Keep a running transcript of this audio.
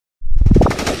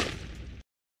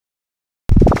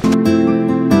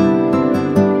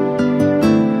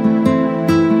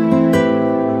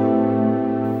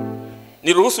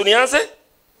Niruhusu nianze?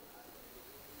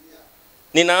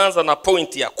 Ninaanza na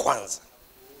pointi ya kwanza.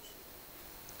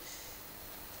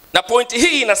 Na pointi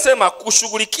hii inasema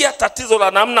kushughulikia tatizo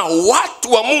la namna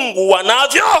watu wa Mungu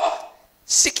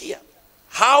wanavyosikia.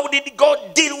 How did God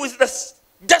deal with this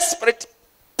desperate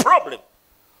problem?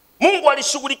 Mungu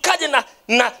alishughulikaje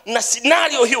na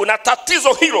scenario hiyo, na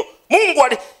tatizo hilo?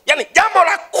 Yani jambo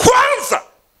la kwanza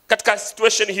katika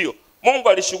situation hiyo, Mungu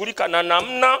alishughulika na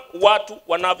namna watu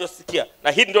wanavyosikia.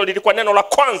 Na hili ndio lilikuwa neno la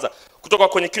kwanza kutoka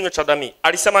kwenye kinywa cha nabii.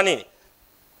 Alisema nini?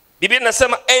 Biblia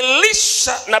inasema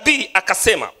Elisha nabii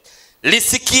akasema,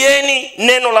 lisikieni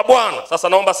neno la Bwana. Sasa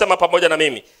naomba sema pamoja na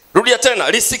mimi. Rudia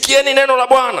tena, lisikieni neno la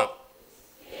Bwana.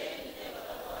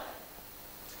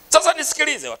 Sasa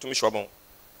nisikilize watumishi wa Mungu.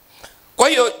 Kwa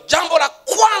hiyo jambo la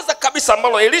kwanza kabisa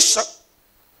ambalo Elisha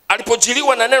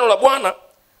alipojiliwa na neno la Bwana,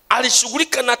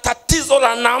 alishughulika na tatizo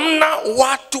la namna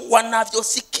watu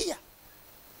wanavyosikia.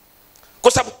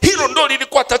 Kwa sababu hilo ndio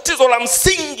lilikuwa tatizo la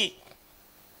msingi.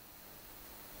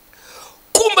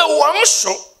 Kumbe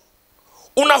uamsho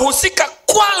unahusika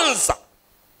kwanza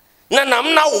na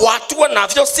namna watu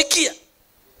wanavyosikia.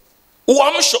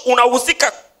 Uamsho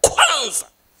unahusika kwanza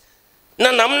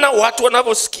na namna watu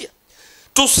wanavyosikia.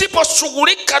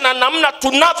 Tusiposhughulika na namna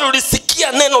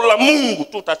tunavyolisikia neno la Mungu,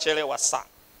 tutachelewa sana.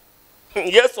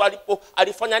 Yesu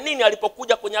alifanya nini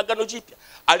alipokuja kwenye Agano Jipya?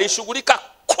 Alishughulika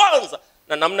kwanza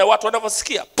na namna watu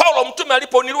wanavyosikia. Paulo mtume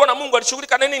alipoinuliwa na Mungu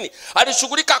alishughulika na nini?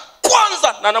 Alishughulika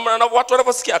kwanza na namna watu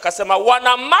wanavyosikia. Akasema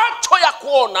wana macho ya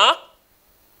kuona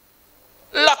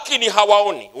lakini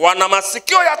hawaoni, wana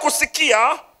masikio ya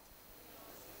kusikia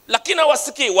lakini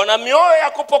hawasikii, wana mioyo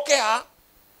ya kupokea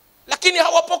lakini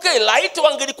hawapokei. Laiti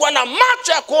wangelikuwa na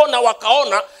macho ya kuona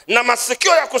wakaona, na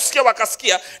masikio ya kusikia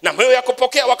wakasikia, na mioyo ya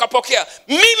kupokea wakapokea,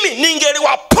 mimi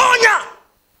ningeliwaponya.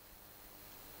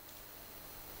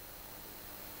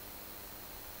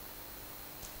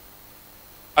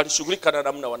 Alishughulika na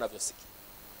namna wanavyosikia.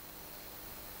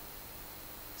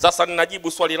 Sasa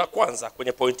ninajibu swali la kwanza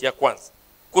kwenye pointi ya kwanza.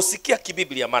 Kusikia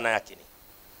kibiblia maana yake ni?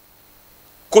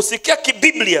 Kusikia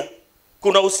kibiblia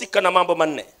kunahusika na mambo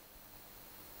manne.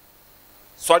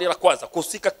 Swali la kwanza,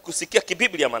 kusikia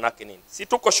kibiblia maana yake nini? Si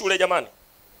tuko shule jamani?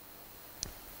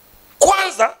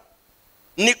 Kwanza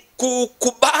ni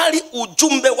kukubali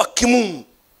ujumbe wa kimungu.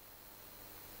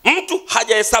 Mtu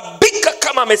hajahesabika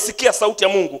kama amesikia sauti ya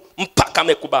Mungu mpaka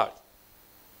amekubali.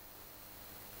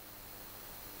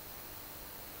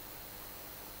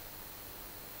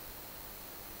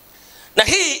 Na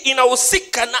hii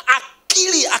inahusika na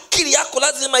akili. Akili yako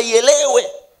lazima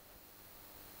ielewe.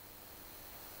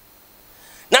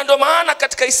 Na ndio maana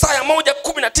katika Isaya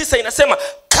 1:19 inasema,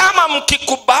 kama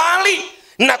mkikubali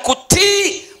na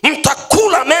kutii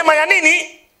mtakula mema ya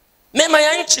nini? Mema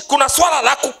ya nchi. Kuna swala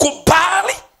la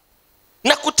kukubali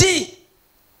na kutii.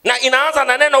 Na inaanza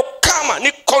na neno kama,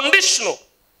 ni conditional.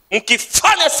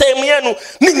 Mkifanya sehemu yenu,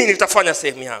 mimi nitafanya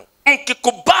sehemu yangu.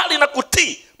 Mkikubali na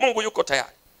kutii, Mungu yuko tayari.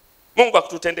 Mungu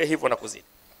akututendee hivyo na kuzidi.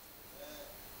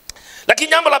 Lakini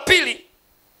jambo la pili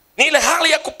ni ile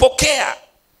hali ya kupokea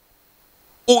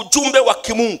ujumbe wa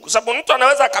kimungu. Sababu mtu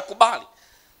anaweza akakubali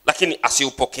lakini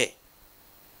asiupokee.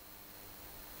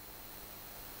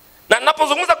 Na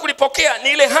ninapozungumza kulipokea,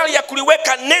 ni ile hali ya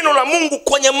kuliweka neno la Mungu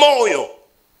kwenye moyo.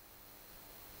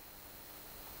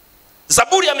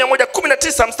 Zaburi ya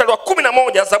 119 mstari wa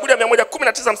 11, Zaburi ya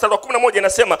 119 mstari wa 11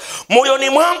 inasema, moyoni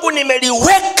mwangu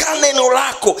nimeliweka neno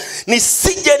lako,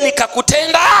 nisije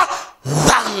nikakutenda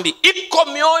dhambi. Iko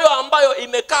mioyo ambayo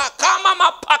imekaa kama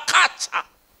mapakacha.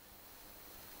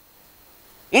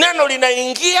 Neno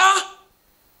linaingia,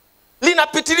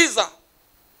 linapitiliza.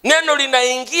 Neno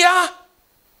linaingia,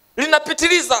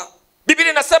 linapitiliza. Biblia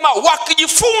inasema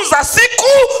wakijifunza siku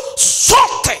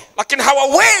zote, lakini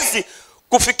hawawezi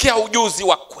kufikia ujuzi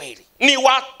wa kweli. Ni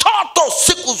watoto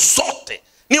siku zote,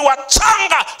 ni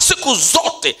wachanga siku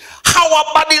zote,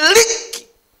 hawabadiliki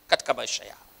katika maisha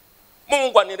yao.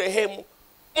 Mungu anirehemu,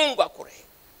 Mungu akurehemu.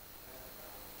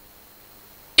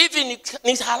 Hivi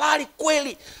ni halali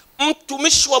kweli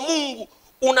mtumishi wa Mungu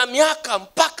una miaka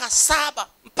mpaka 7,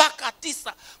 mpaka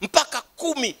 9, mpaka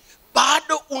 10,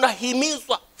 bado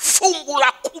unahimizwa fungu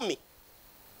la 10?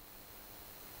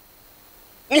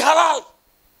 Ni halali?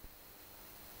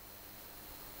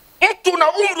 Mtu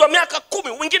na umri wa miaka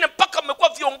 10, wengine mpaka mmekuwa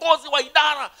viongozi wa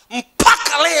idara,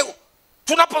 mpaka leo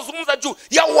tunapozungumza juu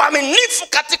ya uaminifu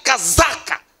katika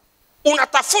zaka,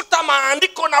 unatafuta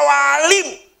maandiko na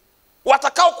waalimu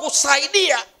watakao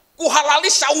kusaidia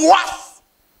kuhalalisha uasi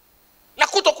na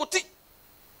kutokutii.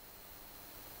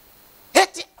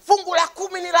 Eti fungu la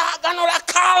 10 ni ni la Agano la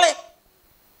Kale.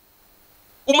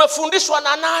 Umefundishwa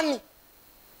na nani?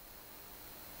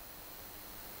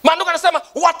 Maandiko yanasema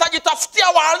watajitafutia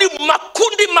walimu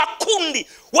makundi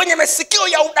wenye masikio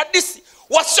ya udadisi,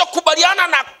 wasiokubaliana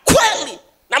na kweli,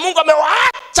 na Mungu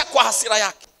amewaacha kwa hasira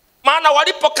yake. Maana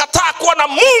walipokataa kuwa na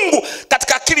Mungu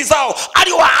katika akili zao,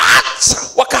 aliwaacha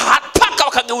wakahapaka,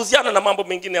 wakageuziana na mambo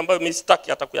mengine ambayo mimi sitaki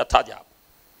hata kuyataja hapa.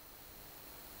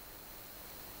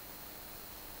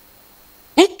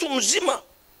 Mtu mzima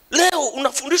leo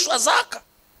unafundishwa zaka.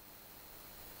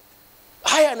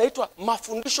 Haya yanaitwa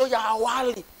mafundisho ya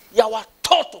awali ya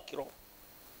watoto kiroho.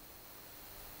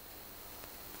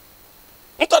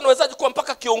 Mtu anawezaje kuwa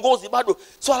mpaka kiongozi bado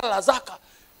swala la zaka?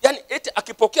 Yaani eti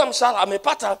akipokea mshahara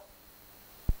amepata,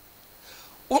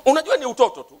 unajua ni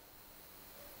utoto tu.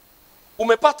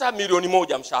 Umepata milioni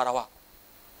 1 mshahara wako.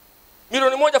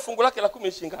 Milioni 1 fungu lake la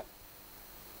 10 shilingi ngapi?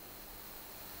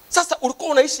 Sasa ulikuwa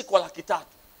unaishi kwa 300,000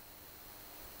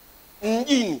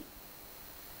 mjini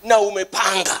na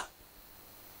umepanga,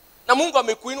 na Mungu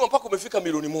amekuinua mpaka umefika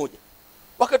milioni 1.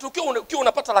 Wakati ukiwa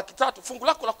unapata 300,000, fungu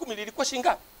lako la 10 lilikuwa shilingi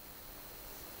ngapi?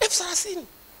 30,000.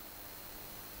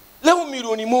 Leo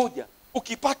milioni 1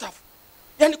 ukipata,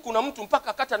 yani kuna mtu mpaka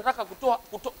akati anataka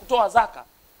kutoa zaka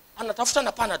anatafuta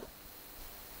na Panado.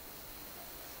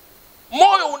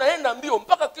 Moyo unaenda mbio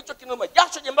mpaka kichwa kinauma,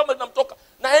 jasho jembamba linamtoka,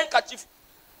 na handkerchief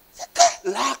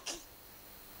laki.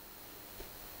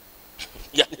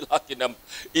 Yani laki na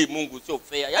hii Mungu sio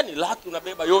fair. Yani laki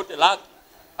unabeba yote laki.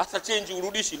 Hata change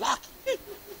urudishi laki.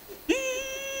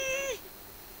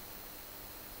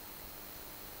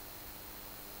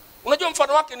 Unajua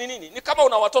mfano wake ni nini? Ni kama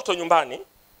una watoto nyumbani,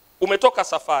 umetoka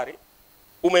safari,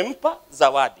 umempa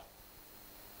zawadi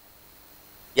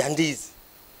ya ndizi.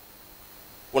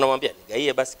 Unamwambia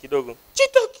nigaie basi kidogo.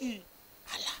 Chitaki.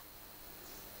 Ala.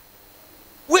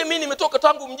 Wewe, mimi nimetoka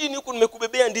tangu mjini huko,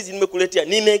 nimekubebea ndizi, nimekuletea.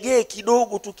 Nimegee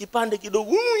kidogo tu, kipande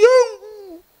kidogo.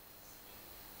 Yangu.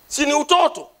 Si ni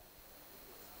utoto?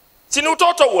 Si ni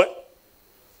utoto uwe?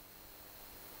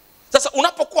 Sasa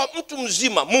unapokuwa mtu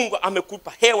mzima, Mungu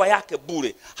amekupa hewa yake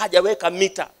bure. Hajaweka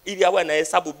mita ili awe na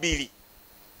hesabu bili.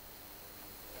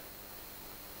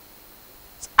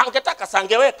 Angetaka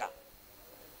sangeweka.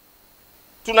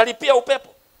 Tunalipia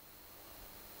upepo.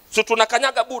 So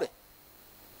tunakanyaga bure.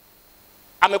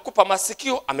 Amekupa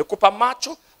masikio, amekupa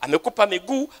macho, amekupa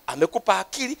miguu, amekupa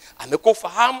akili, amekupa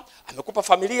ufahamu, amekupa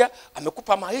familia,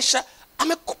 amekupa maisha,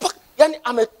 amekupa, yani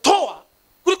ametoa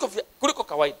kuliko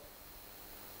kawaida.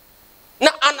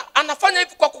 Na anafanya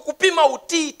hivi kwa kukupima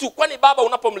utii tu. Kwani baba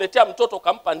unapomletea mtoto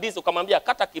ukampa ndizi ukamwambia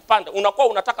kata kipande, unakuwa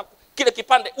unataka kile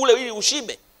kipande ule ili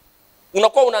ushibe?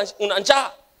 Unakuwa una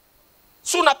njaa?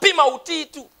 Si unapima utii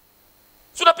tu.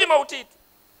 Si unapima utii tu.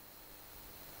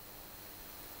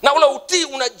 Na ule utii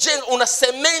unajenga,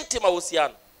 unasementi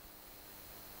mahusiano.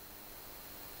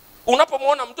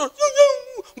 Unapomwona mtoto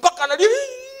mpaka analia,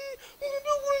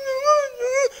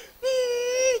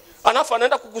 anafa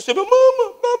anaenda kukusema,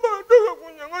 mama, baba anataka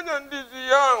kunyang'anya ndizi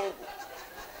yangu.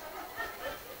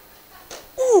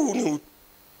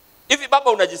 Hivi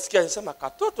baba unajisikia unasema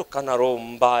katoto kana roho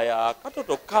mbaya,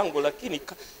 katoto kangu, lakini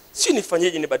si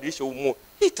nifanyeje nibadilishe moyo?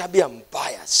 Hii tabia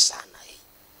mbaya sana hii.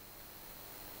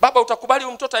 Baba utakubali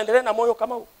huyu mtoto aendelee na moyo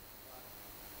kama huu?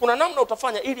 Kuna namna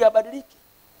utafanya ili abadilike.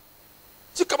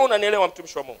 Si kama unanielewa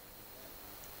mtumishi wa Mungu.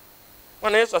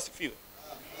 Bwana Yesu asifiwe.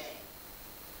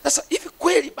 Sasa hivi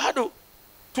kweli bado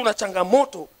tuna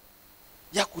changamoto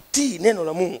ya kutii neno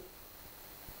la Mungu.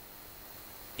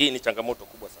 Hii ni changamoto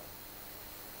kubwa sana.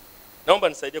 Naomba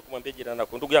nisaidie kumwambia jirani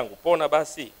yako, ndugu yangu, pona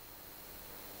basi.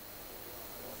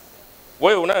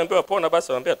 Wewe unaambiwa pona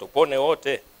basi, unaambia tupone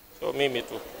wote. Sio mimi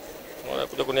tu.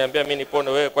 Unakuja kuniambia mimi nipone,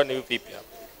 wewe kwani vipi hapa?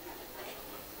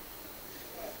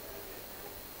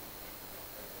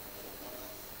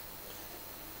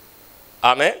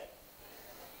 Amen.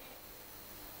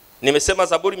 Nimesema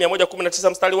Zaburi 119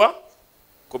 mstari wa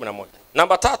 11.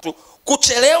 Namba 3,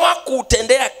 kuchelewa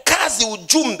kuutendea kazi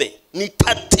ujumbe ni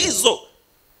tatizo.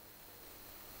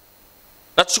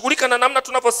 Na tushughulika na namna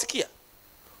tunavyosikia.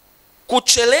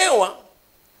 Kuchelewa,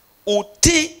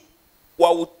 utii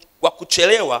wa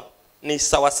kuchelewa ni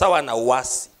sawasawa na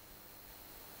uasi.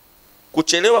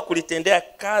 Kuchelewa kulitendea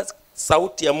kazi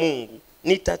sauti ya Mungu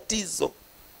ni tatizo.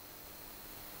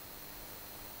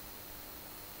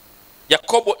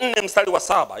 Yakobo 4 mstari wa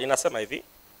 7 inasema hivi: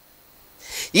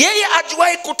 yeye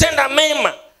ajuaye kutenda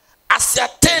mema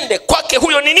asiatende, kwake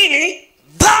huyo ni nini?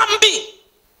 Dhambi.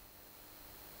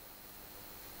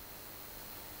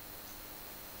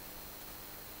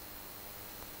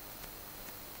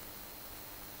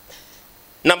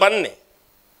 Namba 4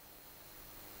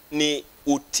 ni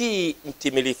utii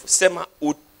mtimilifu. Sema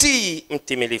utii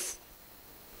mtimilifu.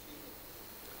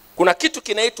 Kuna kitu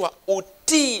kinaitwa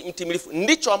utii mtimilifu,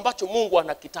 ndicho ambacho Mungu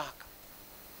anakitaka.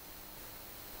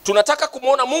 Tunataka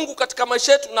kumuona Mungu katika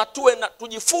maisha yetu na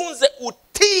tujifunze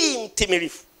utii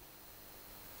mtimilifu.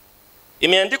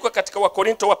 Imeandikwa katika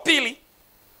Wakorinto wa pili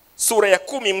sura ya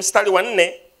 10 mstari wa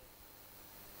 4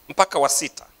 mpaka wa 6.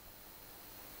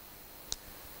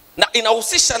 Na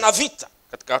inahusisha na vita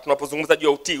katika tunapozungumza juu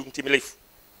ya utii mtimilifu.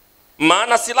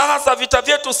 Maana silaha za vita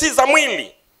vyetu si za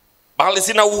mwili, bali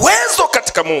zina uwezo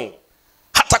katika Mungu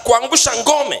hata kuangusha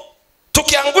ngome,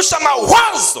 tukiangusha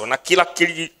mawazo na kila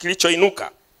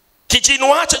kilichoinuka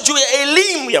kijinuacho juu ya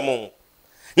elimu ya Mungu,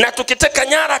 na tukiteka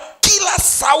nyara kila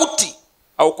sauti,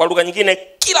 au kwa lugha nyingine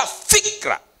kila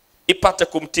fikra, ipate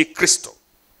kumtii Kristo,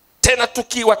 tena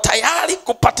tukiwa tayari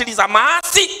kupatiliza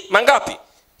maasi mangapi?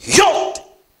 Yote,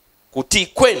 kutii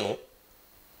kwenu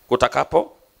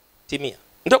kutakapo timia.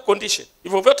 Ndio condition.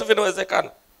 Hivyo vyote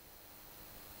vinawezekana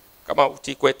kama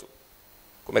utii kwetu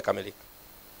kumekamilika.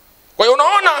 Kwa hiyo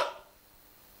unaona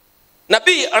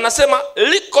nabii anasema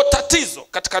liko tatizo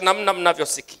katika namna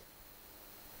mnavyosikia.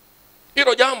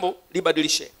 Hilo jambo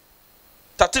libadilishe.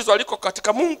 Tatizo liko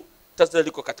katika Mungu, tatizo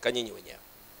liko katika nyinyi wenyewe.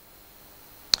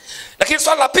 Lakini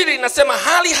swali la pili linasema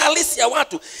hali halisi ya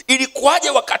watu ilikuwaje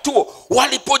wakati huo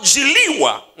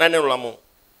walipojiliwa na neno la Mungu?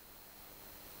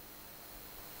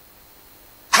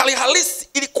 Hali halisi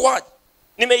ilikuwaje?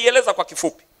 Nimeieleza kwa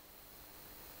kifupi.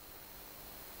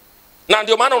 Na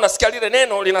ndio maana unasikia lile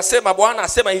neno linasema Bwana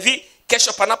asema hivi,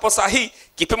 kesho panapo saa hii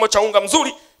kipimo cha unga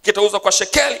mzuri kitauzwa kwa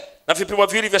shekeli na vipimo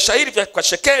viwili vya shayiri kwa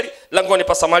shekeli langoni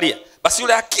pa Samaria. Basi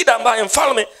yule akida ambaye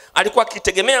mfalme alikuwa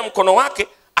akitegemea mkono wake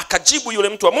akajibu yule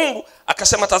mtu wa Mungu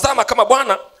akasema, tazama, kama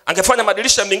Bwana angefanya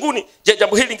madirisha mbinguni, je,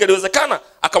 jambo hili lingeliwezekana?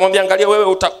 Akamwambia, angalia, wewe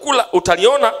utakula,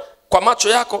 utaliona kwa macho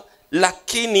yako,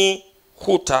 lakini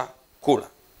hutakula.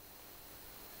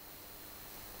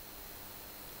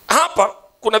 Hapa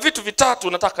kuna vitu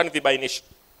vitatu nataka nivibainishe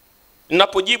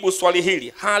ninapojibu swali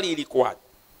hili, hali ilikuwaje?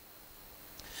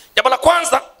 Jambo la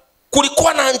kwanza,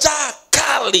 kulikuwa na njaa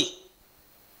kali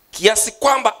kiasi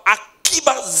kwamba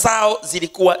akiba zao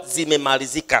zilikuwa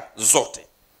zimemalizika zote.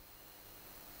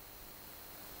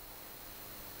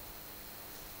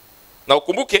 Na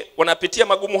ukumbuke wanapitia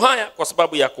magumu haya kwa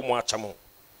sababu ya kumwacha Mungu.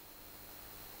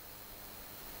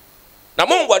 Na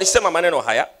Mungu alisema maneno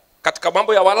haya katika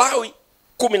Mambo ya Walawi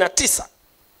 19.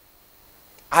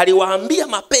 Aliwaambia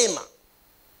mapema.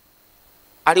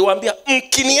 Aliwaambia,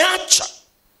 mkiniacha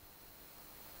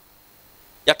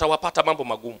yatawapata mambo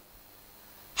magumu.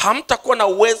 Hamtakuwa na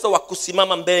uwezo wa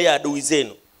kusimama mbele ya adui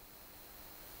zenu.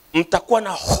 Mtakuwa na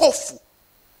hofu,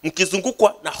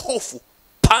 mkizungukwa na hofu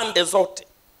pande zote.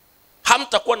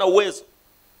 Hamtakuwa na uwezo.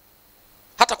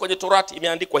 Hata kwenye Torati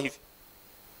imeandikwa hivi.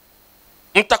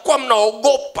 Mtakuwa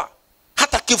mnaogopa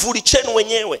hata kivuli chenu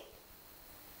wenyewe.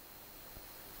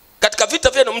 Katika vita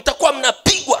vyenu mtakuwa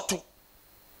mnapigwa tu.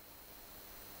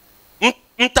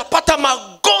 Mtapata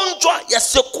magonjwa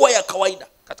yasiyokuwa ya kawaida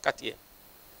katikati yenu.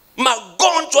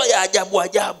 Magonjwa ya ajabu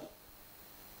ajabu.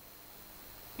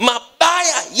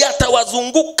 Mabaya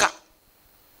yatawazunguka.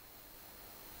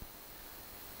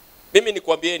 Mimi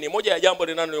nikwambieni, moja ya jambo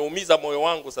linaloniumiza moyo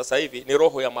wangu sasa hivi ni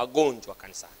roho ya magonjwa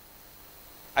kanisani.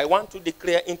 I want to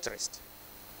declare interest.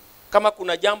 Kama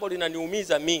kuna jambo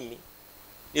linaniumiza mimi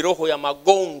ni roho ya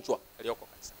magonjwa yaliyoko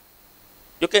kanisani.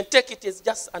 You can take it as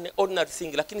just an ordinary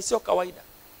thing, lakini sio kawaida.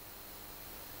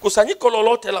 Kusanyiko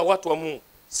lolote la watu wa Mungu,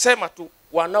 sema tu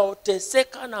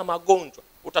wanaoteseka na magonjwa,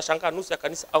 utashangaa nusu ya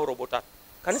kanisa au robo tatu.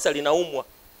 Kanisa linaumwa.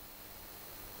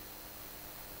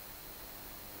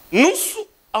 Nusu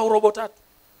au robo tatu.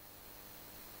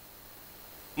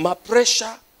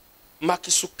 Mapresha,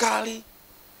 makisukari,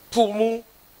 pumu,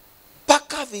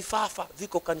 mpaka vifafa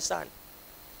viko kanisani.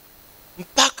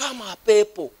 Mpaka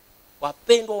mapepo.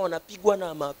 Wapendwa wanapigwa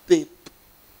na mapepo.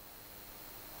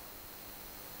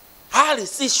 Hali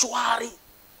si shwari.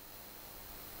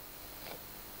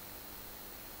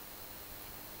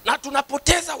 Na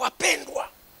tunapoteza wapendwa.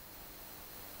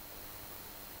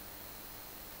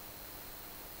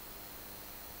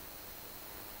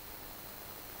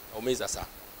 Inaumiza sana.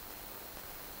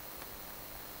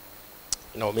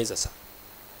 Inaumiza sana.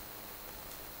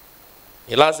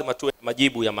 Ni lazima tuwe na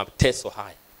majibu ya mateso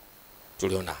haya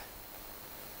tulionayo.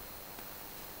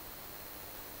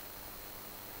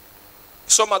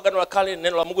 Kisoma Agano la Kale,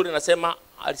 neno la Mungu linasema,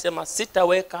 alisema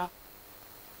sitaweka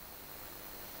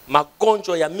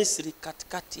magonjwa ya Misri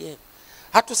katikati yenu.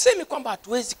 Hatusemi kwamba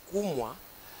hatuwezi kuumwa.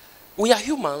 We are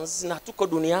humans na tuko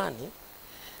duniani,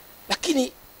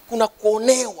 lakini kuna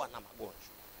kuonewa na magonjwa.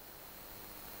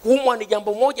 Kuumwa ni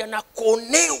jambo moja na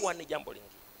kuonewa ni jambo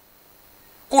lingine.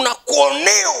 Kuna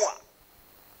kuonewa.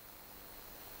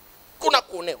 Kuna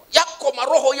kuonewa. Yako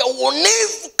maroho ya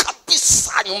uonevu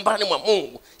kabisa nyumbani mwa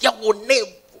Mungu, ya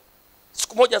uonevu.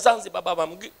 Siku moja Zanzibar baba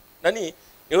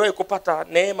niliwahi kupata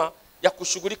neema ya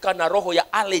kushughulika na roho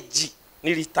ya allergy.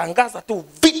 Nilitangaza tu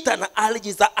vita na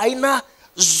allergy za aina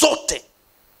zote.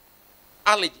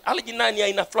 Allergy ni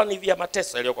aina fulani hivi ya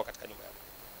mateso yaliyoko katika nyumba yako.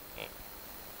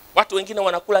 Watu wengine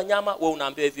wanakula nyama, wewe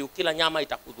unaambiwa hivi ukila nyama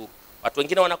itakudhuru. Watu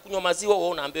wengine wanakunywa maziwa, wewe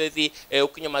unaambiwa hivi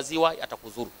ukinywa maziwa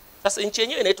yatakudhuru. Sasa nchi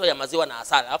yenyewe inaitwa ya maziwa na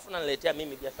asali. Alafu unaniletea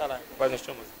mimi biashara kwa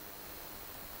nishomo.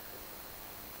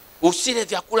 Usile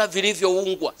vyakula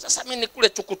vilivyoungwa. Sasa mimi nikule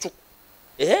chukuchuku.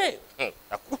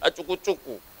 Nakula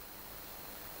chukuchuku.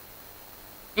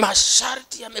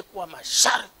 Masharti yamekuwa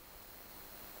masharti.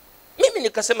 Mimi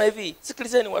nikasema hivi,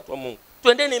 sikilizeni watu wa Mungu.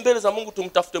 Tuendeni mbele za Mungu,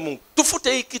 tumtafute Mungu.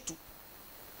 Tufute hii kitu.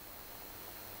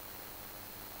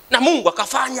 Na Mungu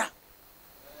akafanya.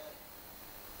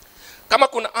 Kama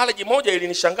kuna allergy moja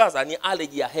ilinishangaza ni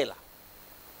allergy ya hela.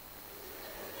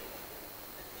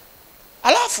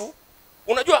 Alafu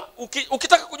unajua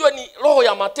ukitaka kujua ni roho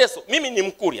ya mateso, mimi ni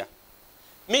Mkuria.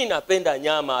 Mimi napenda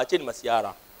nyama, acheni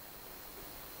masiara.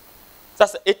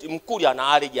 Sasa eti Mkuria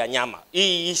ana allergy ya nyama.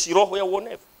 Hii si roho ya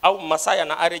uonevu? Au Masai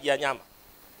ana allergy ya nyama?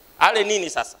 Ale nini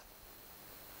sasa?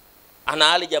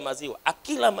 Ana allergy ya maziwa.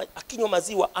 Akinywa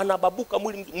maziwa anababuka,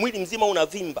 mwili mzima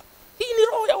unavimba. Hii ni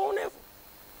roho ya uonevu.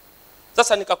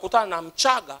 Sasa nikakutana na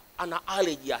Mchaga ana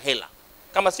allergy ya hela.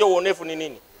 Kama sio uonevu ni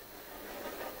nini?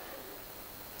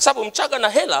 Sababu Mchaga na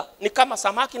hela ni kama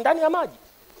samaki ndani ya maji.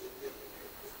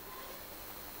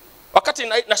 Wakati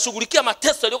nashughulikia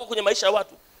mateso yaliyoko kwenye maisha ya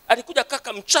watu, alikuja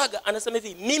kaka Mchaga anasema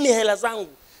hivi, mimi hela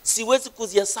zangu siwezi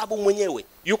kuzihesabu mwenyewe.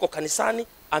 Yuko kanisani,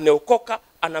 ameokoka,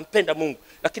 anampenda Mungu,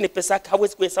 lakini pesa yake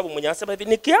hawezi kuhesabu mwenyewe. Anasema hivi,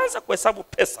 nikianza kuhesabu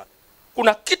pesa,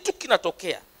 kuna kitu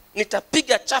kinatokea.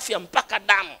 Nitapiga chafya mpaka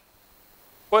damu.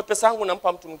 Kwa hiyo pesa yangu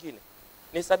nampa mtu mwingine.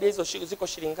 Nihesabia hizo ziko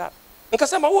shilingi ngapi?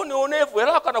 Nikasema huo ni uonevu.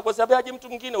 Hela yako anakuhesabiaje mtu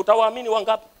mwingine? Utawaamini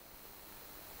wangapi?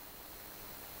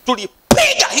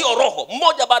 Tulipiga hiyo roho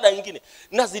mmoja baada ya nyingine,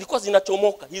 na zilikuwa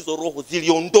zinachomoka hizo roho,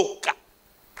 ziliondoka.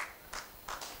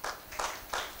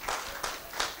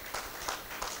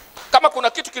 Kama kuna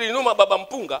kitu kilinuma baba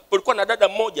mpunga, kulikuwa na dada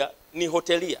mmoja ni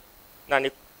hotelia na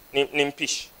ni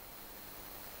mpishi.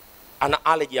 Ana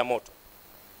allergy ya moto.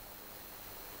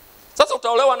 Sasa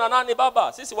utaolewa na nani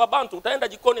baba? Sisi Wabantu, utaenda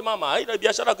jikoni mama, haina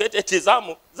biashara kwa eti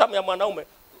zamu ya mwanaume.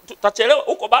 Tutachelewa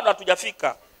huko, bado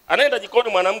hatujafika. Anaenda jikoni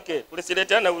mwanamke,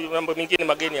 tulisileteana mambo mengine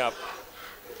mageni hapa.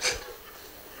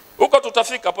 Huko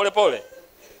tutafika pole pole.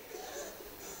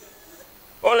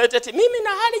 Oleteti mimi na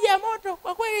hali ya moto,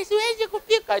 kwa kweli siwezi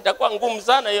kupika, itakuwa ngumu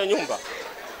sana hiyo nyumba.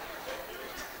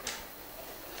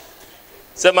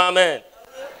 Sema amen.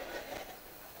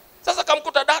 Sasa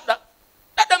kamkuta dada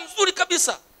mzuri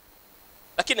kabisa,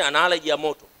 lakini ana allergy ya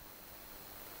moto.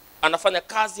 Anafanya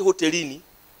kazi hotelini,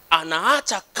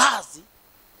 anaacha kazi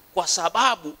kwa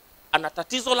sababu ana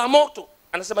tatizo la moto.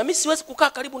 Anasema mimi siwezi kukaa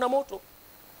karibu na moto.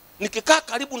 Nikikaa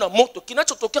karibu na moto,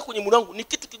 kinachotokea kwenye mwili wangu ni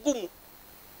kitu kigumu.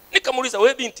 Nikamuuliza,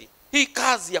 wewe binti, hii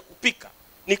kazi ya kupika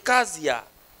ni kazi ya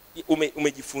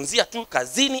umejifunzia tu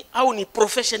kazini au ni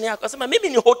profession yako? Anasema mimi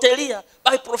ni hotelia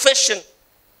by profession.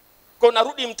 Kwa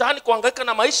narudi mtaani kuhangaika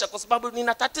na maisha kwa sababu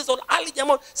nina tatizo la hali ya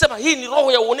moto. Sema hii ni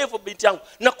roho ya uonevu binti yangu,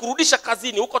 na kurudisha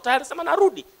kazini. Uko tayari? Sema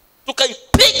narudi.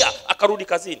 Tukaipiga akarudi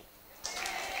kazini.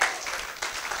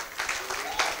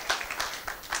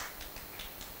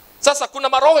 Sasa kuna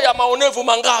maroho ya maonevu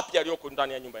mangapi yaliyoko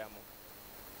ndani ya nyumba ya Mungu?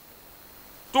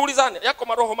 Tuulizane, yako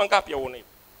maroho mangapi ya uonevu?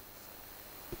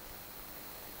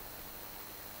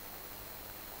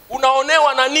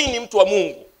 Unaonewa na nini mtu wa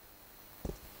Mungu?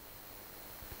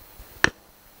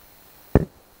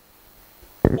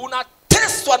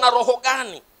 Unateswa na roho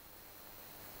gani?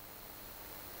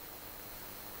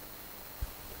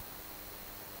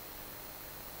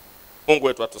 Mungu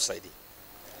wetu atusaidie.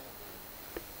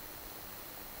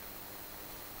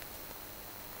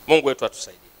 Mungu wetu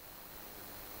atusaidie.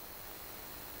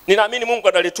 Ninaamini Mungu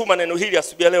analituma neno hili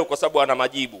asubuhi leo kwa sababu ana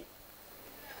majibu.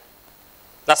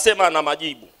 Nasema ana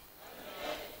majibu.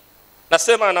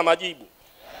 Nasema ana majibu.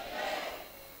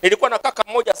 Nilikuwa na kaka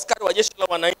mmoja askari wa jeshi la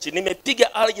wananchi,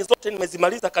 nimepiga allergy zote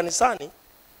nimezimaliza kanisani.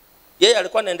 Yeye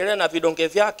alikuwa anaendelea na vidonge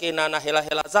vyake na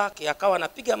hela zake, akawa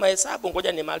anapiga mahesabu,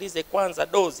 ngoja nimalize kwanza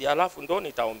dozi alafu ndo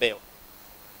nitaombewa.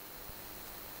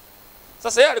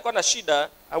 Sasa yeye alikuwa na shida,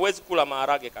 hawezi kula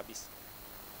maharage kabisa.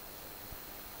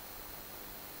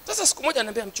 Sasa siku moja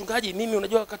ananiambia, mchungaji, mimi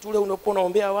unajua wakati ule unapokuwa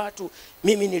unaombea watu,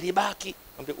 mimi nilibaki.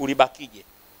 Nikamwambia, ulibakije?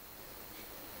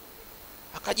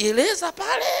 Akajieleza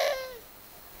pale.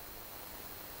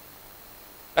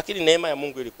 Lakini neema ya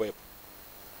Mungu ilikuwepo,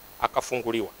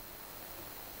 akafunguliwa.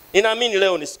 Ninaamini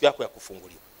leo ni siku yako ya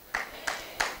kufunguliwa.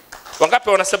 Wangapi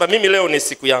wanasema mimi leo ni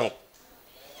siku yangu?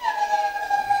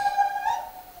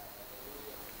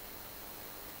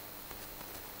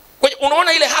 Kwa hiyo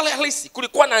unaona ile hali halisi,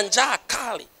 kulikuwa na njaa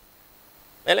kali.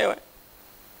 Umeelewa?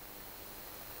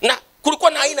 Na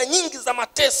kulikuwa na aina nyingi za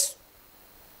mateso.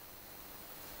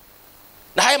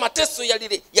 Na haya mateso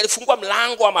yalifungua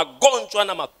mlango wa magonjwa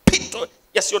na mapito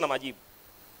yasiyo na majibu.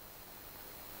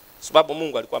 Sababu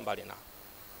Mungu alikuwa mbali nao.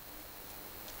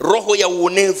 Roho ya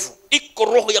uonevu, iko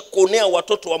roho ya kuonea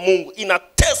watoto wa Mungu,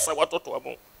 inatesa watoto wa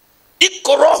Mungu.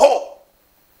 Iko roho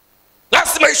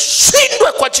lazima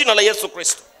ishindwe kwa jina la Yesu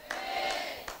Kristo.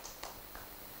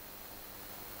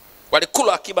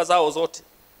 Walikula akiba zao zote,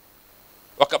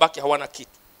 wakabaki hawana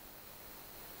kitu.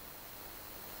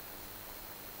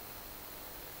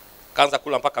 Kaanza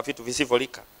kula mpaka vitu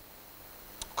visivyolika,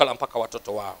 kula mpaka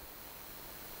watoto wao.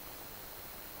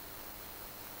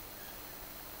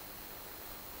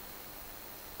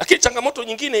 Lakini changamoto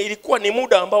nyingine ilikuwa ni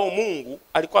muda ambao Mungu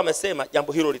alikuwa amesema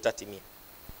jambo hilo litatimia.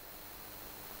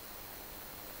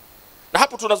 Na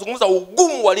hapo tunazungumza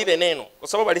ugumu wa lile neno, kwa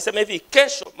sababu alisema hivi,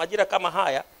 kesho majira kama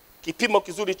haya kipimo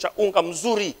kizuri cha unga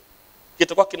mzuri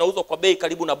kitakuwa kinauzwa kwa bei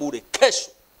karibu na bure.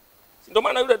 Kesho. Ndio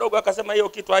maana yule dogo akasema hiyo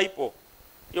kitu haipo.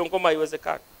 Hiyo ngoma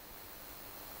haiwezekani.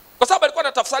 Kwa sababu alikuwa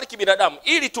anatafsiri kibinadamu,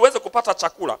 ili tuweze kupata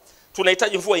chakula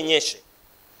tunahitaji mvua inyeshe,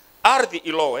 ardhi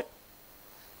ilowe,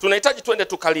 tunahitaji twende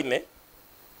tukalime,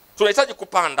 tunahitaji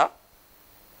kupanda,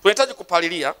 tunahitaji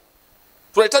kupalilia,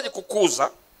 tunahitaji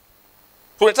kukuza,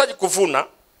 tunahitaji kuvuna,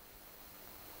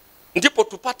 ndipo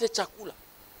tupate chakula.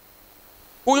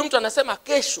 Huyu mtu anasema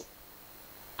kesho,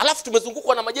 alafu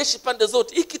tumezungukwa na majeshi pande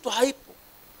zote, hii kitu haipo.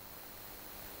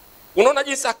 Unaona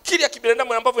jinsi akili ya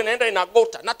kibinadamu ambavyo inaenda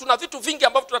inagota. Na tuna vitu vingi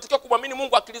ambavyo tunatakiwa kumwamini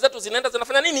Mungu, akili zetu zinaenda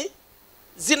zinafanya nini?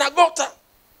 Zinagota.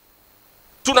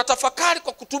 Tunatafakari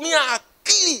kwa kutumia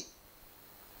akili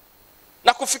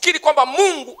na kufikiri kwamba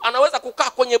Mungu anaweza kukaa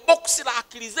kwenye boksi la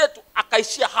akili zetu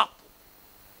akaishia hapo.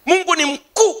 Mungu ni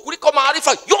mkuu kuliko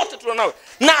maarifa yote tulionayo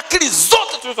na akili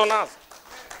zote tulizonazo.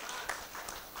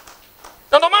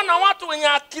 Na ndio maana watu wenye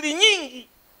akili nyingi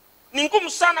ni ngumu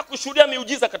sana kushuhudia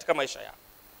miujiza katika maisha yao.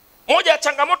 Moja ya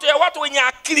changamoto ya watu wenye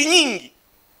akili nyingi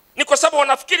ni kwa sababu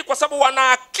wanafikiri kwa sababu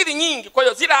wana akili nyingi, kwa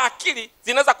hiyo zile akili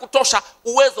zinaweza kutosha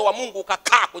uwezo wa Mungu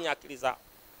ukakaa kwenye akili zao.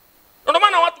 Ndio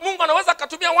maana Mungu anaweza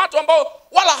kutumia watu ambao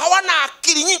wala hawana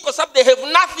akili nyingi kwa sababu they have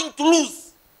nothing to lose.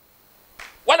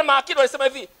 Wale maakili walisema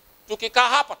hivi, tukikaa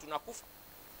hapa tunakufa,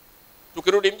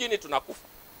 tukirudi mjini tunakufa,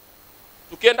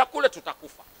 tukienda kule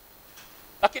tutakufa.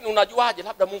 Lakini unajuaje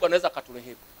labda Mungu anaweza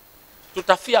katurehemu?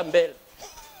 Tutafia mbele.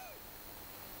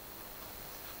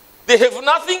 They have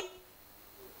nothing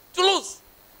to lose.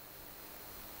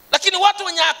 Lakini watu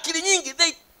wenye akili nyingi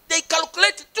they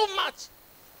calculate too much.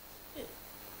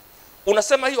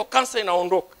 Unasema hiyo kansa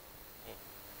inaondoka.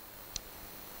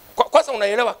 Kwanza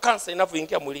unaelewa kansa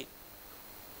inavyoingia mwilini.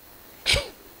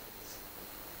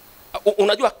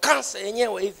 Unajua kansa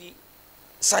yenyewe hivi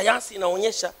sayansi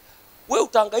inaonyesha, wewe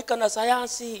utahangaika na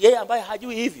sayansi, yeye ambaye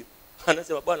hajui hivyo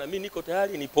anasema bwana mimi niko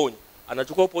tayari niponye.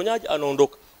 Anachukua uponyaji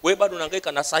anaondoka. Wewe bado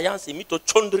unahangaika na sayansi,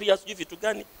 mitochondria sijui vitu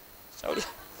gani. Shauri.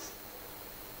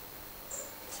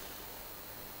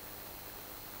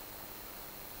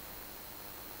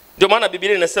 Ndio maana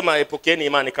Biblia inasema epokeeni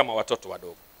imani kama watoto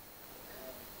wadogo.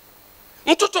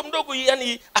 Mtoto mdogo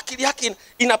yani akili yake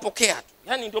inapokea tu.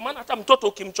 Yani ndio maana hata mtoto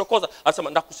ukimchokoza anasema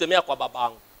ndakusemea kwa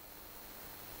babangu.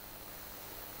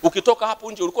 Ukitoka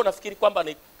hapo nje ulikuwa unafikiri kwamba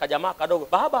ni kajamaa kadogo.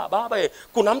 Baba,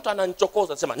 kuna mtu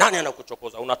ananichokoza. Sema nani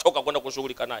anakuchokoza? Unatoka kwenda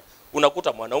kushughulika naye.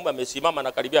 Unakuta mwanaume amesimama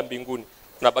na karibia mbinguni.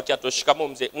 Unabakia tu shikamo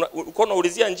mzee. Uko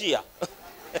unaulizia njia.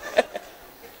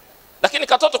 Lakini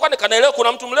katoto kwani kanaelewa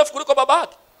kuna mtu mrefu kuliko baba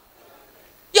yake?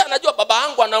 Yeye anajua baba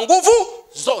yangu ana nguvu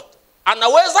zote.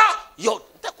 Anaweza yote.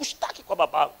 Nitakushtaki kwa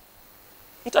baba yangu.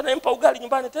 Mtanayempa ugali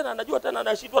nyumbani tena anajua tena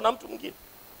anashindwa na mtu mwingine.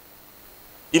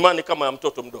 Imani kama ya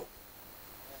mtoto mdogo.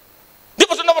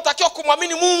 Ndipo tunavyotakiwa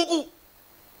kumwamini Mungu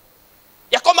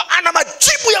ya kwamba ana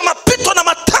majibu ya mapito na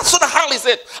mateso na hali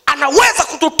zetu. Anaweza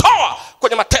kututoa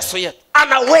kwenye mateso yetu.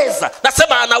 Anaweza.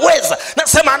 Nasema anaweza.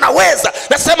 Nasema anaweza.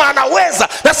 Nasema anaweza.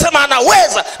 Nasema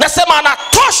anaweza. Nasema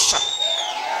anatosha.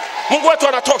 Mungu wetu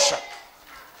anatosha.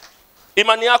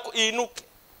 Imani yako iinuke.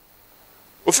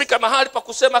 Ufika mahali pa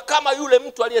kusema kama yule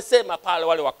mtu aliyesema pale,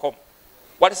 wale Wakoma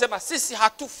walisema sisi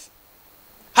hatufi.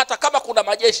 Hata kama kuna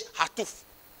majeshi hatufi.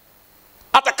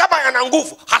 Hata kama yana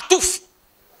nguvu hatufi.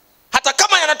 Hata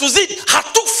kama yanatuzidi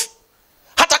hatufi.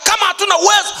 Hata kama hatuna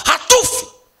uwezo hatufi.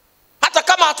 Hata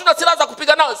kama hatuna silaha za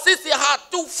kupiga nao sisi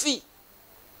hatufi.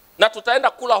 na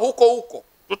tutaenda kula huko huko.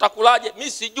 Tutakulaje?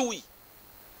 Mimi sijui.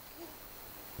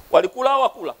 Walikula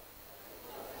hawakula?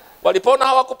 Walipona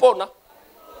hawakupona?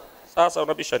 Sasa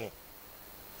unabisha nini?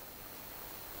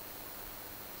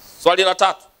 Swali la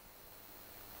 3.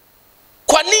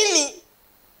 Kwa nini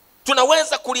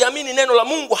tunaweza kuliamini neno la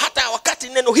Mungu hata wakati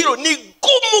neno hilo ni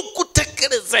gumu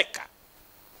kutekelezeka?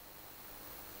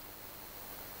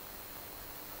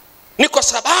 Ni kwa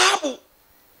sababu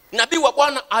nabii wa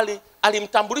Bwana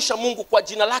alimtambulisha Mungu kwa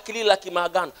jina lake lile la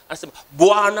kimaagano. Anasema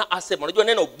Bwana asema. Unajua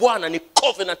neno Bwana ni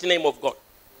covenant name of God.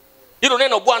 Hilo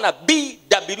neno Bwana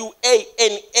BWANA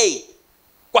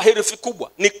kwa herufi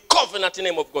kubwa ni covenant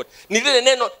name of God. Ni lile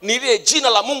neno, ni lile jina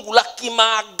la Mungu la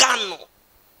kimaagano.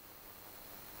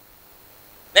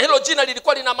 Na hilo jina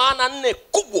lilikuwa lina maana 4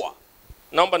 kubwa.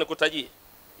 Naomba nikutajie.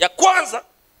 Ya kwanza,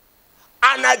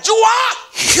 anajua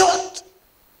yote.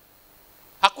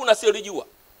 Hakuna asiyejua.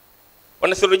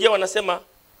 Wanasiolojia wanasema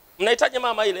mnahitaji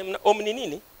mama ile omni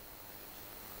nini?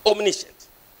 Omniscient.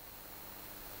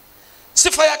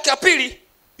 Sifa yake ya pili,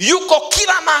 yuko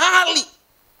kila mahali.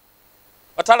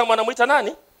 Wataalamu wanamuita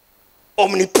nani?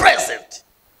 Omnipresent.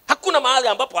 Hakuna mahali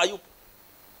ambapo hayupo.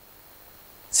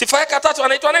 Sifa yake ya tatu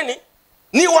anaitwa nini?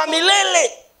 Ni wa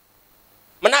milele.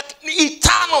 Maana ni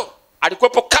eternal.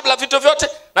 Alikuwepo kabla vitu vyote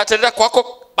na ataendelea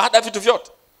kuwako baada ya vitu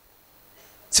vyote.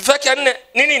 Sifa yake ya 4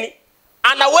 ni nini?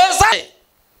 Anaweza,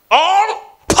 all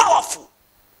powerful.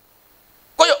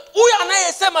 Kwa hiyo huyu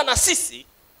anayesema na sisi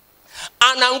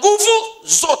ana nguvu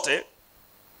zote,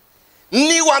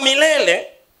 ni wa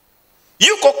milele,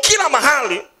 yuko kila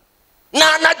mahali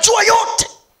na anajua yote.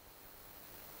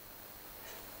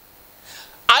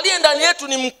 Aliye ndani yetu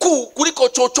ni mkuu kuliko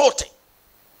chochote.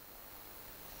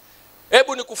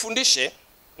 Hebu nikufundishe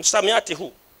msamiati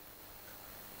huu.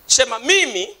 Sema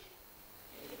mimi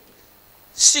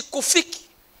sikufiki.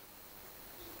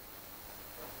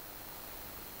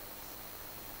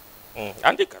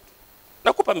 Andika tu.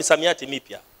 Nakupa misamiati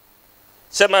mipya.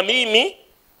 Sema mimi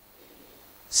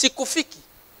sikufiki.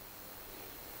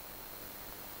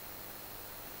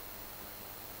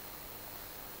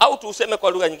 Au tuseme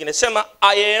kwa lugha nyingine, sema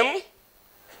I am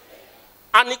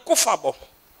unikufable.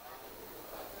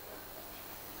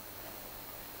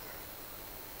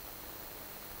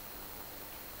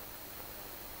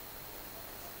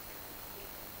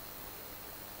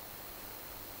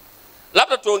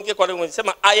 Labda tuongee kwa lugha nyingine,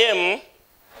 sema I am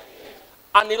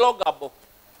unlogable.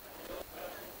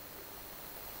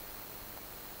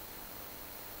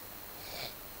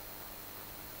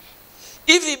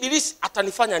 Hivi ibilisi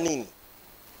atanifanya nini?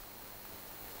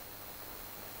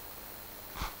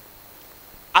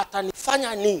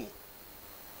 Atanifanya nini?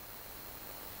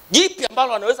 Jipi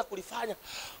ambalo anaweza kulifanya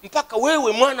mpaka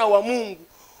wewe mwana wa Mungu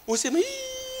useme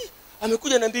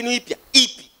amekuja na mbinu ipya?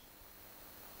 Ipi?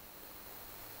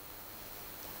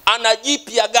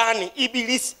 Anajipya gani?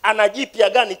 Ibilisi anajipya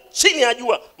gani chini ya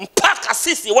jua mpaka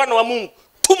sisi wana wa Mungu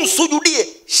tumsujudie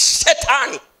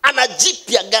shetani?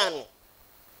 Anajipya gani?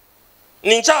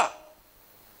 Ni njaa?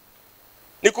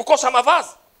 Ni kukosa mavazi?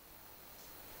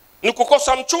 Ni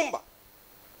kukosa mchumba?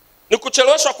 Ni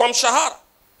kucheleweshwa kwa mshahara?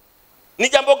 Ni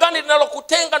jambo gani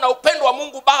linalokutenga na upendo wa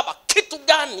Mungu Baba? Kitu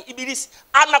gani ibilisi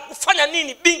anakufanya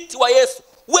nini? Binti wa Yesu,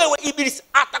 wewe ibilisi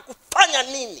atakufanya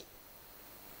nini?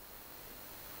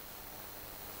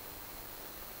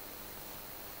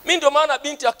 Mimi ndio maana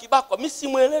binti akibakwa mimi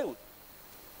simuelewi.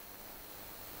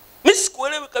 Mimi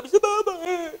sikuelewi kabisa. Baba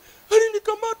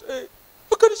alinikamata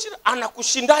akanishinda.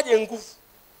 Anakushindaje nguvu?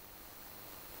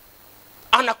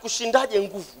 Anakushindaje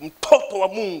nguvu? Mtoto wa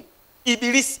Mungu,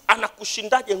 ibilisi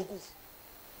anakushindaje nguvu?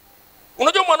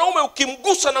 Unajua mwanaume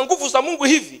ukimgusa na nguvu za Mungu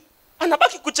hivi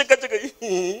anabaki kucheka cheka.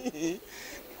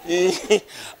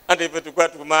 Ndivyo tukua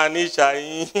tumaanisha.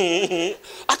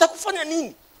 Atakufanya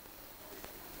nini?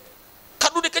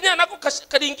 Kadude Kenya nako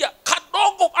kaingia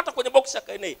kadogo hata kwenye box ya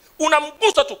kaenei.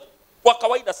 Unamgusa tu kwa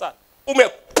kawaida sana.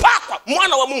 Umepakwa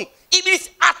mwana wa Mungu.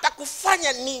 Ibilisi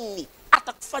atakufanya nini?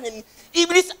 Atakufanya nini?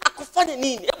 Ibilisi akufanya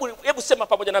nini? Hebu sema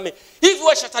pamoja nami. Hivi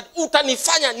wewe shetani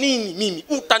utanifanya nini mimi?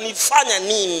 Utanifanya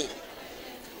nini?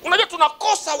 Unajua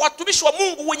tunakosa watumishi wa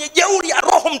Mungu wenye jeuri ya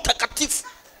Roho Mtakatifu.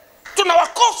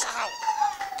 Tunawakosa hao.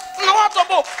 Tuna watu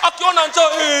ambao akiona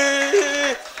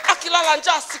njaa akilala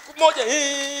njaa siku moja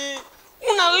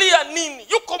unalia nini?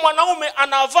 Yuko mwanaume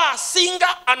anavaa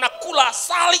singa, anakula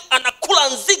asali, anakula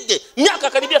nzige miaka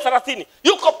karibia 30.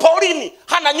 Yuko porini,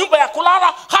 hana nyumba ya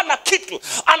kulala, hana kitu.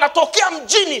 Anatokea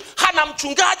mjini, hana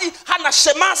mchungaji, hana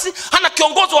shemasi, hana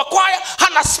kiongozi wa kwaya,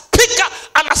 hana speaker,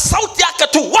 ana sauti yake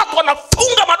tu. Watu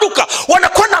wanafunga maduka,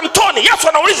 wanakwenda mtoni. Yesu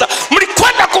anauliza,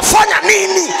 mlikwenda kufanya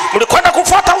nini? Mlikwenda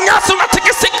kufuata unyasi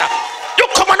unatikisika?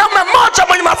 Yuko mwanaume mmoja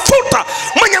mwenye mafuta,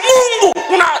 mwenye Mungu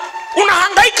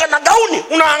unahangaika na gauni,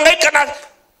 unahangaika na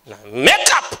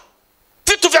makeup,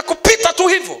 vitu vya kupita tu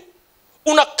hivyo.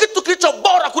 Una kitu kilicho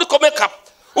bora kuliko makeup,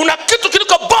 una kitu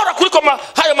kilicho bora kuliko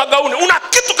hayo magauni, una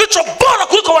kitu kilicho bora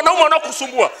kuliko wanaume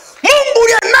wanaokusumbua. Mungu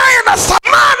ndiye naye na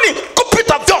thamani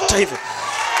kupita vyote hivyo.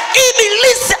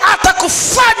 Ibilisi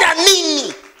atakufanya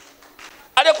nini?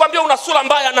 Aliyekwambia una sura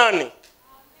mbaya nani?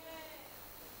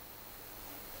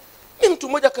 Mimi mtu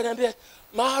mmoja akaniambia,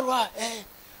 Marwa,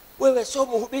 wewe sio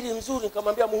mhubiri mzuri.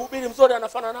 Nikamwambia, mhubiri mzuri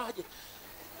anafananaje?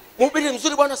 Mhubiri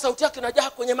mzuri bwana, sauti yake inajaa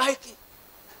kwenye maiki.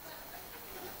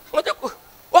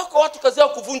 Wako watu kazi yao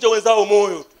kuvunja wenzao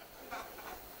moyo.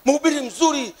 Mhubiri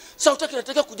mzuri sauti yake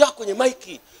inatakiwa kujaa kwenye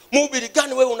maiki. Mhubiri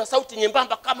gani wewe una sauti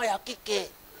nyembamba kama ya kike?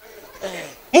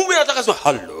 Mhubiri anataka sema,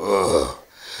 "Hello.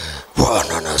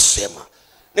 Bwana anasema."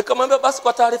 Nikamwambia, basi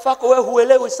kwa taarifa yako wewe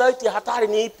huelewi sauti ya hatari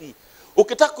ni ipi.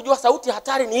 Ukitaka kujua sauti ya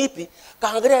hatari ni ipi,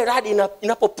 kaangalia radi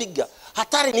inapopiga.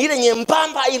 Hatari ni ile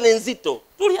nyembamba ile nzito.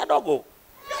 Tulia dogo.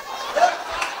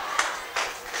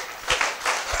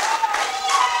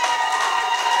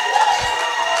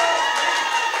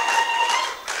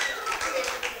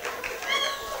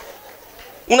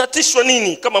 Unatishwa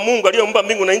nini kama Mungu aliyeumba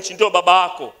mbingu na nchi ndio baba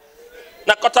yako?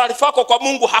 Na kwa taarifa yako, kwa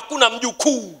Mungu hakuna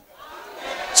mjukuu.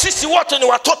 Sisi wote ni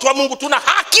watoto wa Mungu, tuna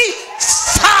haki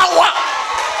sawa.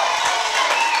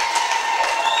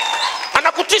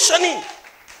 Anakutisha nini?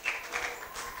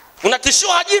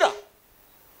 Unatishiwa ajira.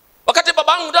 Wakati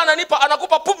babangu ndiye ananipa,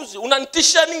 anakupa pumzi,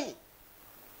 unanitisha nini?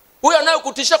 Huyo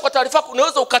anayekutishia kwa taarifa yako,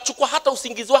 unaweza ukachukua hata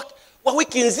usingizi wake wa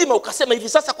wiki nzima ukasema hivi,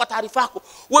 sasa kwa taarifa yako,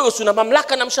 wewe una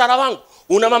mamlaka na mshahara wangu,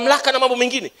 una mamlaka na mambo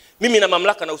mengine, mimi na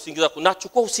mamlaka na usingizi wako.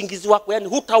 Nachukua usingizi wako, yani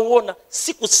hutauona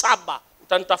siku 7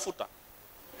 utanitafuta.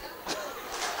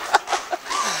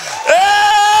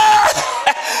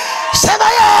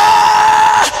 Sema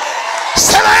ya!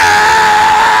 Sema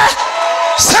ya!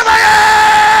 Sema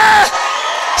ya!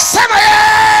 Sema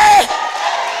ya!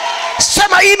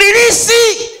 Sema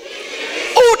ibilisi,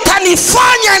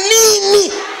 utanifanya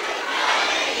nini?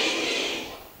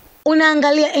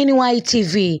 Unaangalia NY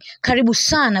TV. Karibu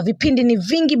sana, vipindi ni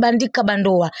vingi, bandika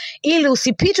bandoa ili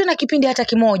usipitwe na kipindi hata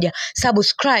kimoja.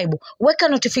 Subscribe, weka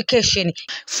notification.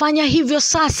 Fanya hivyo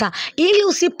sasa ili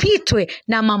usipitwe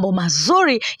na mambo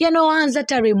mazuri yanayoanza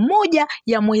tarehe 1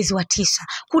 ya mwezi wa 9.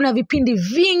 Kuna vipindi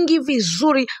vingi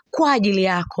vizuri kwa ajili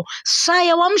yako. Saa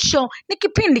ya Uamsho ni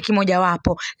kipindi kimoja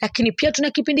wapo, lakini pia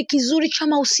tuna kipindi kizuri cha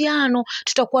mahusiano.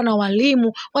 Tutakuwa na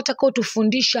walimu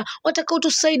watakaotufundisha,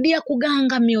 watakaotusaidia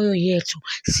kuganga mioyo yetu.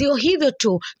 Sio hivyo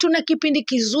tu, tuna kipindi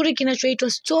kizuri kinachoitwa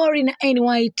Story na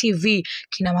NY TV.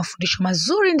 Kina mafundisho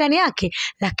mazuri ndani yake,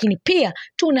 lakini pia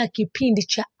tuna kipindi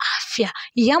cha afya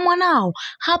ya mwanao.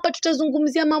 Hapa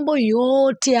tutazungumzia mambo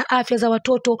yote ya afya za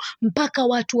watoto mpaka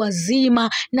watu wazima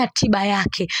na tiba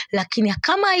yake. Lakini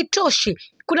kama haitoshi,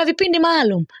 kuna vipindi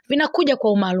maalum vinakuja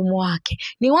kwa umaalumu wake.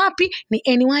 Ni wapi? Ni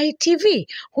NY TV.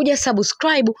 Huja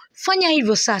subscribe, fanya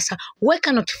hivyo sasa,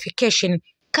 weka notification.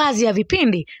 Kazi ya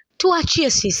vipindi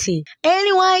tuachie sisi.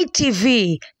 NY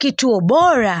TV, kituo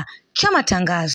bora cha matangazo.